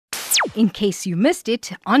in case you missed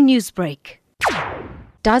it on Newsbreak.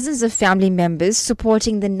 Dozens of family members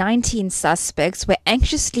supporting the 19 suspects were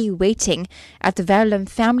anxiously waiting at the Verulam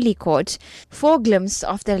family court for a glimpse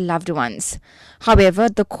of their loved ones. However,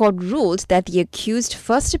 the court ruled that the accused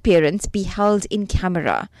first appearance be held in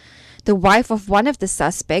camera. The wife of one of the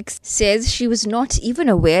suspects says she was not even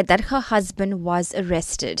aware that her husband was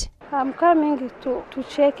arrested. I'm coming to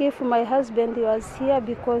check if my husband was here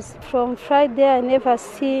because from Friday I never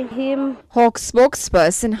see him. Hawk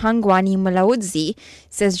spokesperson Hangwani Malaudzi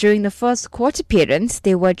says during the first court appearance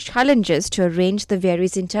there were challenges to arrange the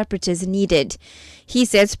various interpreters needed. He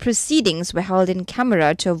says proceedings were held in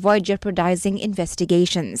camera to avoid jeopardizing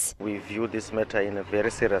investigations. We view this matter in a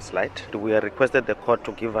very serious light. We have requested the court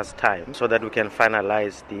to give us time so that we can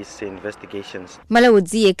finalize these investigations.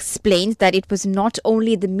 Malaudzi explained that it was not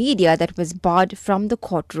only the media that was barred from the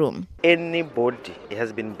courtroom. Anybody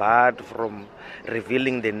has been barred from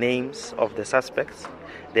revealing the names of the suspects,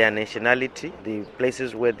 their nationality, the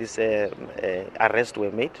places where these arrests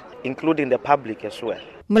were made, including the public as well.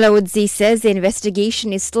 Malaudzi says the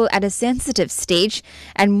investigation is still at a sensitive stage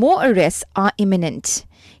and more arrests are imminent.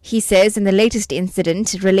 He says in the latest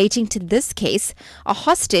incident relating to this case, a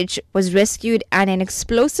hostage was rescued and an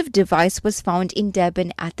explosive device was found in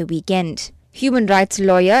Durban at the weekend. Human rights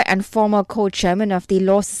lawyer and former co-chairman of the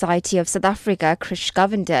Law Society of South Africa, Krish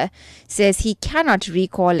Govender, says he cannot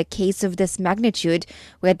recall a case of this magnitude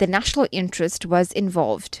where the national interest was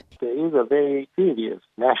involved. There is a very serious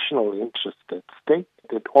national interest at stake.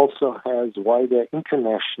 It also has wider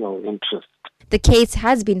international interest. The case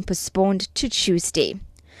has been postponed to Tuesday.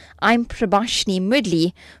 I'm Prabashini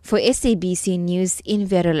Moodley for SABC News in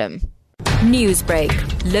Verulam. Newsbreak,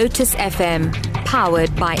 Lotus FM,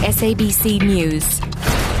 powered by SABC News.